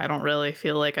me, and I don't really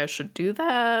feel like I should do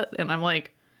that. And I'm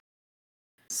like,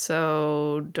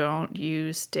 so don't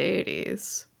use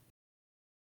deities.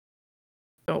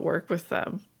 Don't work with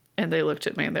them. And they looked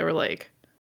at me and they were like,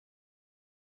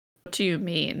 what do you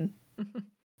mean? And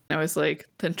I was like,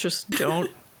 then just don't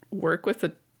work with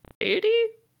a deity?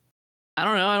 I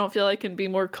don't know. I don't feel I can be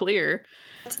more clear.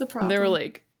 That's the problem. And they were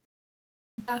like,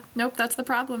 nope, that's the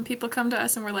problem. People come to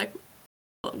us and we're like,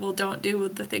 well, don't do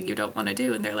the thing you don't want to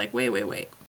do. And they're like, wait.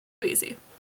 Easy.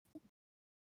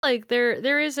 Like,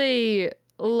 there is a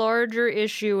larger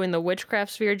issue in the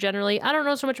witchcraft sphere generally. I don't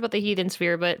know so much about the heathen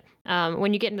sphere, but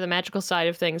when you get into the magical side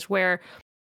of things, where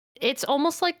it's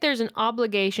almost like there's an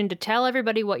obligation to tell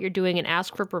everybody what you're doing and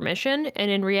ask for permission. And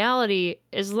in reality,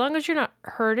 as long as you're not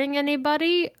hurting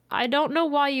anybody, I don't know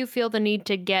why you feel the need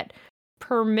to get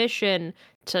permission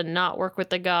to not work with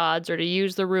the gods or to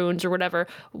use the runes or whatever.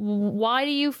 Why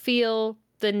do you feel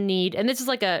the need, and this is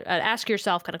like a ask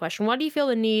yourself kind of question, why do you feel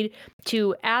the need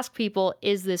to ask people,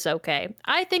 is this okay?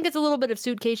 I think it's a little bit of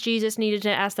suitcase Jesus needed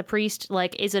to ask the priest,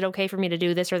 like, is it okay for me to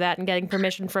do this or that, and getting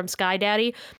permission from Sky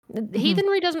Daddy.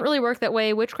 Heathenry doesn't really work that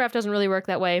way. Witchcraft doesn't really work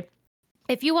that way.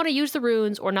 If you want to use the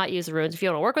runes or not use the runes, if you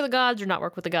want to work with the gods or not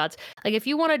work with the gods, like, if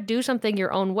you want to do something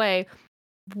your own way,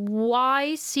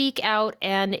 why seek out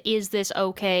an is this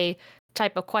okay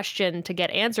type of question to get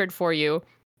answered for you,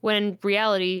 when in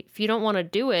reality, if you don't want to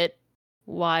do it,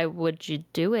 why would you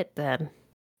do it then?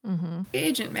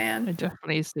 Agent man. I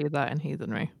definitely see that in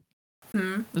heathenry.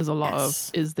 There's a lot of,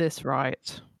 is this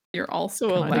right? You're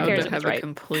also allowed to have a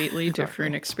completely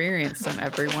different experience than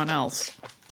everyone else.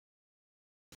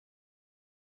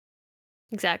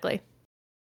 Exactly.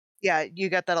 Yeah, you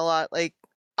get that a lot. Like,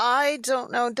 I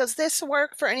don't know, does this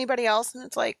work for anybody else? And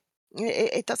it's like,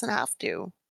 it doesn't have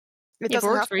to. It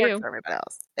doesn't have to work for everybody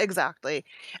else. Exactly.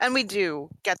 And we do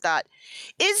get that.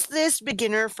 Is this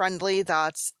beginner friendly?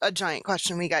 That's a giant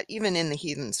question we got even in the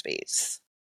heathen space.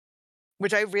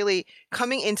 Which I really,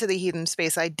 coming into the heathen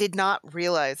space, I did not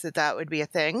realize that would be a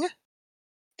thing.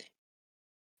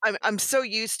 I'm so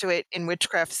used to it in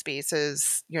witchcraft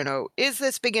spaces, is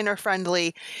this beginner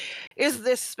friendly? Is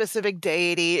this specific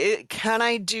deity? Can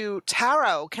I do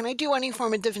tarot? Can I do any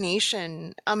form of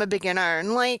divination? I'm a beginner.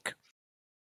 And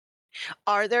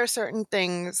are there certain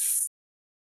things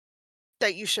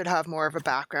that you should have more of a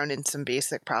background in some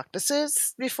basic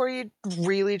practices before you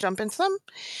really jump into them?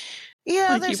 Yeah,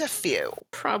 Like, there's you a few.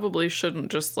 probably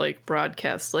shouldn't just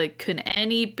broadcast can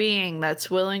any being that's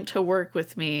willing to work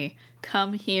with me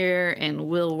come here and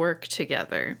we'll work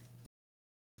together.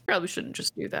 Probably shouldn't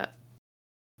just do that.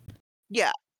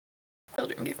 Yeah.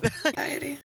 Children give me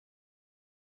anxiety.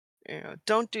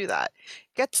 Don't do that.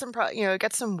 Get some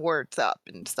get some words up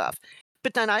and stuff.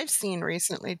 But then I've seen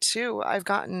recently too, I've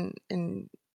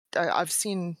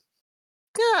seen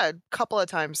a couple of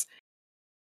times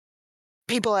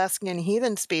people asking in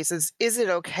heathen spaces, is it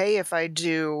okay if I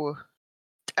do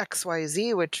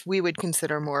XYZ, which we would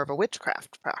consider more of a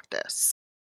witchcraft practice?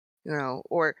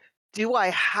 Or do I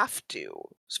have to,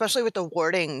 especially with the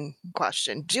warding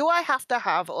question, do I have to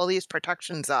have all these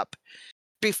protections up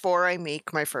before I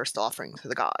make my first offering to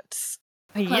the gods?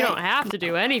 You don't have to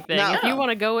do anything. No. If you want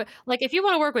to go, if you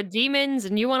want to work with demons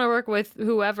and you want to work with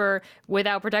whoever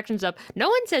without protections up, no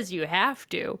one says you have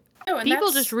to. Oh, and People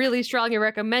that's- just really strongly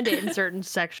if in certain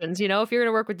sections. If you're going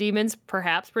to work with demons,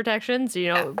 perhaps protections,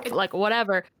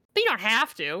 whatever. But you don't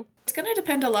have to. It's going to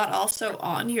depend a lot also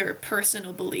on your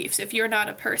personal beliefs. If you're not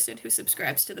a person who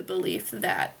subscribes to the belief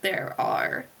that there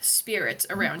are spirits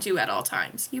around you at all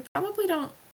times, you probably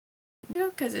don't,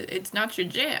 because it's not your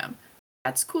jam.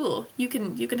 That's cool. You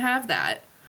can have that.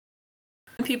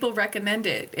 When people recommend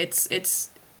it,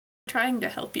 it's trying to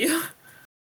help you.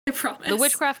 I promise. The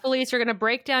witchcraft police are going to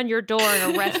break down your door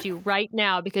and arrest you right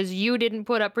now because you didn't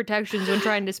put up protections when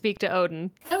trying to speak to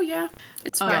Odin. Oh yeah,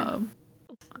 it's fine.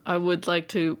 I would like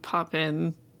to pop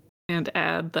in and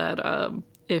add that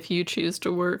if you choose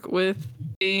to work with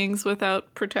beings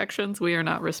without protections, we are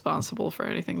not responsible for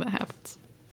anything that happens.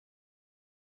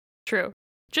 True.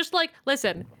 Just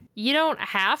listen, you don't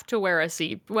have to wear a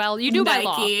seat. Well, you do by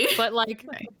law, but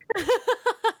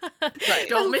Right.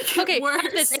 Don't make it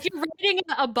worse. If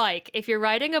you're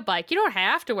riding a bike, you don't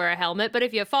have to wear a helmet, but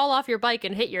if you fall off your bike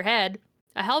and hit your head,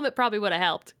 a helmet probably would have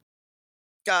helped.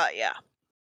 Yeah.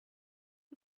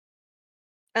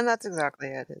 And that's exactly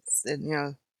it.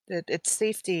 It's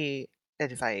safety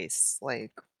advice,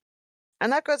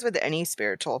 and that goes with any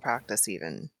spiritual practice,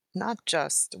 even not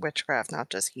just witchcraft, not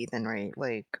just heathenry.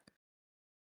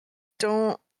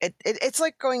 It's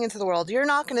like going into the world. You're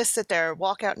not going to sit there,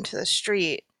 walk out into the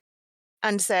street,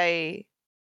 and say,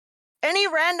 any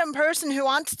random person who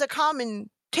wants to come and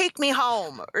take me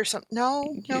home or something.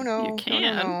 No. You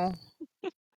can. No.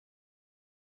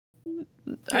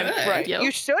 Right. Yep.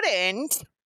 You shouldn't.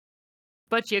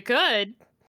 But you could.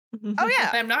 Oh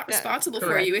yeah. I'm not responsible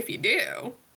for you if you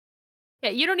do. Yeah,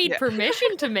 you don't need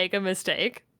permission to make a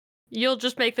mistake. You'll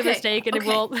just make the mistake and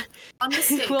On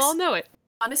mistakes. we'll all know it.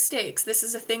 On mistakes, this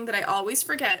is a thing that I always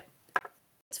forget.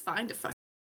 It's fine to fuck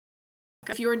up.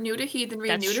 If you're new to heathenry,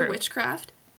 That's new true. to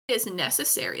witchcraft, it is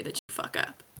necessary that you fuck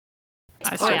up.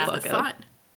 I It's still part of fuck the up. fun.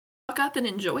 Fuck up and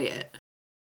enjoy it.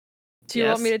 Do you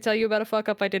want Yes. me to tell you about a fuck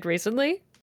up I did recently?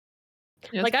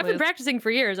 Yes, I've been please. practicing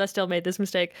for years. I still made this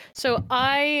mistake. So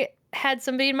I had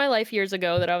somebody in my life years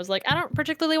ago that I was like, I don't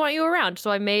particularly want you around.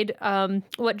 So I made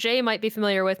what Jay might be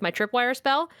familiar with, my tripwire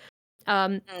spell.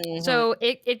 So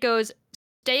it goes,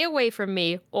 stay away from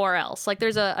me or else.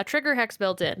 There's a trigger hex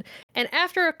built in. And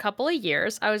after a couple of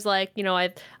years, I was like,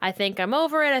 I think I'm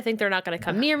over it. I think they're not going to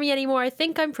come near me anymore. I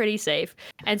think I'm pretty safe.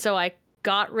 And so I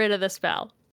got rid of the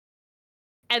spell.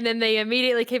 And then they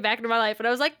immediately came back into my life. And I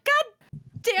was like, God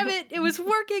damn it, it was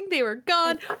working. They were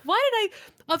gone. Why did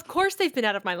I? Of course they've been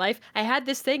out of my life. I had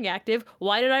this thing active.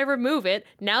 Why did I remove it?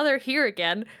 Now they're here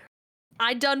again.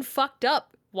 I done fucked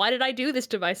up. Why did I do this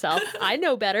to myself? I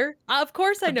know better. Of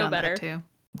course I know I've done better. that too.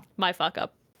 My fuck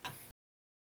up.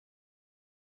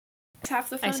 It's half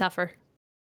the fun. I suffer.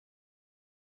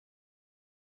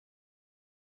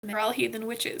 Are all heathen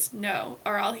witches? No.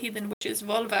 Are all heathen witches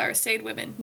vulva or sade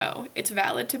women? No. It's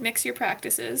valid to mix your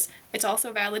practices. It's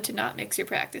also valid to not mix your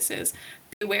practices.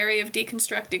 Be wary of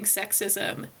deconstructing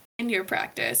sexism in your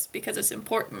practice because it's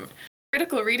important.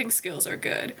 Critical reading skills are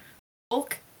good.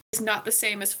 Folk is not the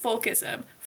same as folkism.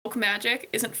 Folk magic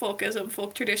isn't folkism.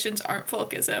 Folk traditions aren't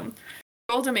folkism.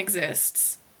 Worldom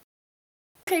exists.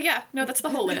 Okay, yeah. No, that's the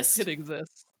whole list. It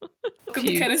exists. Welcome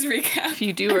to Kenna's recap. If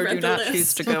you do I or read do the not list.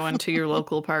 choose to go into your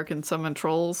local park and summon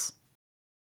trolls,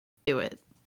 do it.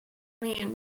 I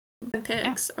mean,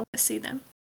 pigs. I want to see them.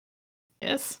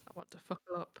 Yes, I want to fuck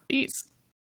it up. please.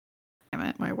 Damn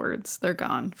it, my words. They're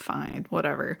gone. Fine.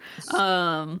 Whatever.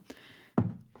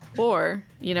 Or,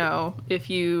 if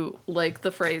you like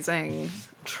the phrasing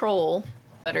troll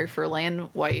better for land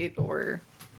white or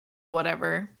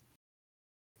whatever,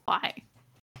 why?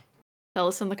 Tell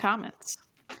us in the comments.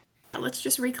 Let's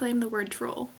just reclaim the word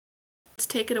troll. Let's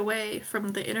take it away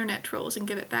from the internet trolls and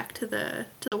give it back to the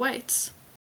whites.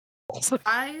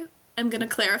 I am going to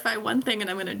clarify one thing, and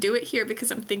I'm going to do it here because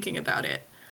I'm thinking about it.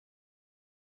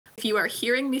 If you are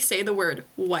hearing me say the word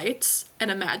whites and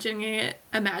imagining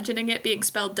it being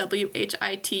spelled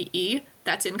W-H-I-T-E,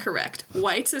 that's incorrect.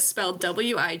 Whites is spelled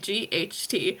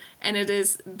W-I-G-H-T, and it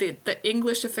is the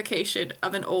Englishification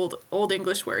of an old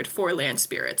English word for land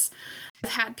spirits.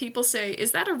 I've had people say,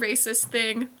 is that a racist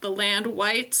thing? The land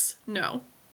whites? No.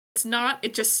 It's not.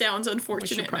 It just sounds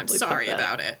unfortunate, and I'm sorry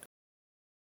about it.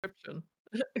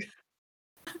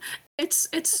 It's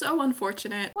so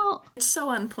unfortunate. Well, it's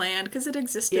so unplanned because it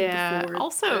existed before.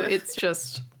 Also, it's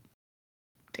just...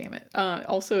 Damn it.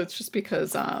 Also, it's just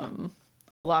because a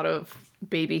lot of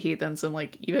baby heathens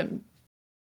and even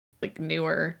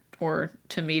newer or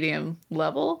to medium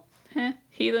level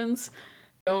heathens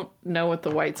don't know what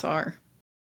the whites are.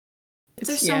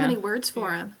 There's so many words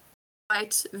for them.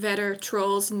 Whites, Vetter,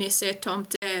 trolls, Nisse,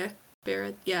 Tomte,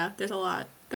 Spirit. Yeah, there's a lot.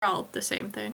 They're all the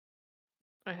same thing.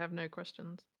 I have no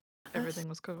questions. Everything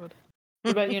was covered.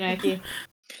 What about you, Nike?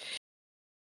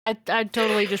 I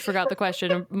totally just forgot the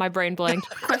question. My brain blanked.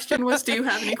 The question was, do you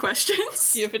have any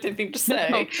questions? Do you have anything to say?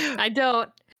 No, I don't.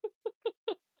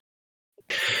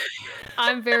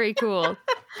 I'm very cool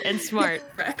and smart.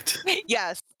 Correct.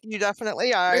 Yes, you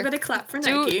definitely are. Everybody clap for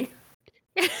Nike.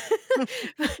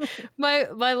 My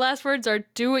last words are: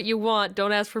 do what you want,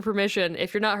 don't ask for permission.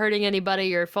 If you're not hurting anybody,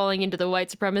 you're falling into the white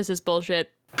supremacist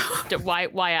bullshit.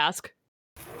 Why ask?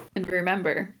 And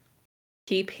remember,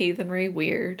 keep heathenry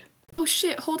weird. Oh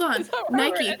shit, hold on.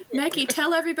 Nike,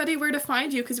 tell everybody where to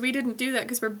find you, because we didn't do that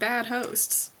because we're bad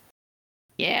hosts.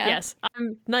 Yeah. Yes,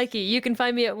 I'm Nike. You can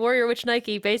find me at Warrior Witch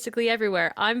Nike basically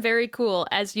everywhere. I'm very cool,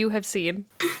 as you have seen.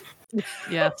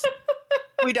 Yes.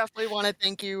 We definitely want to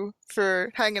thank you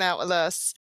for hanging out with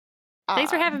us.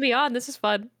 Thanks for having me on. This is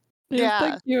fun. Yeah.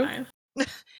 Thank you.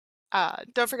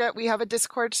 Don't forget, we have a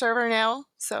Discord server now,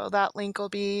 so that link will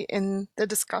be in the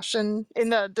description.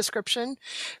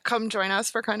 Come join us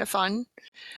for kind of fun.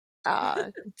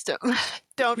 So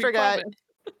don't forget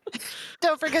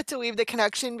to leave the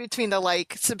connection between the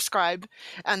subscribe,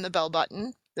 and the bell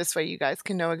button. This way you guys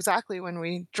can know exactly when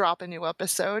we drop a new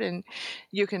episode, and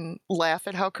you can laugh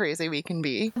at how crazy we can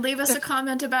be. Leave us a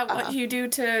comment about what you do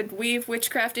to weave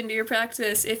witchcraft into your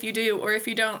practice, if you do, or if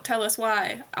you don't, tell us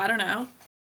why. I don't know.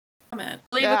 Comment.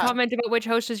 Leave a comment about which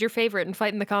host is your favorite and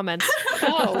fight in the comments.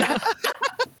 Oh.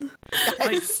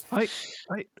 Fight.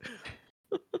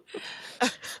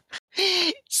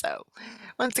 So,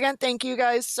 once again, thank you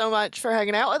guys so much for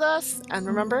hanging out with us, and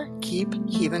remember, keep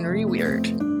heathenry weird.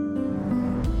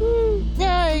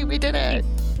 Yay, we did it!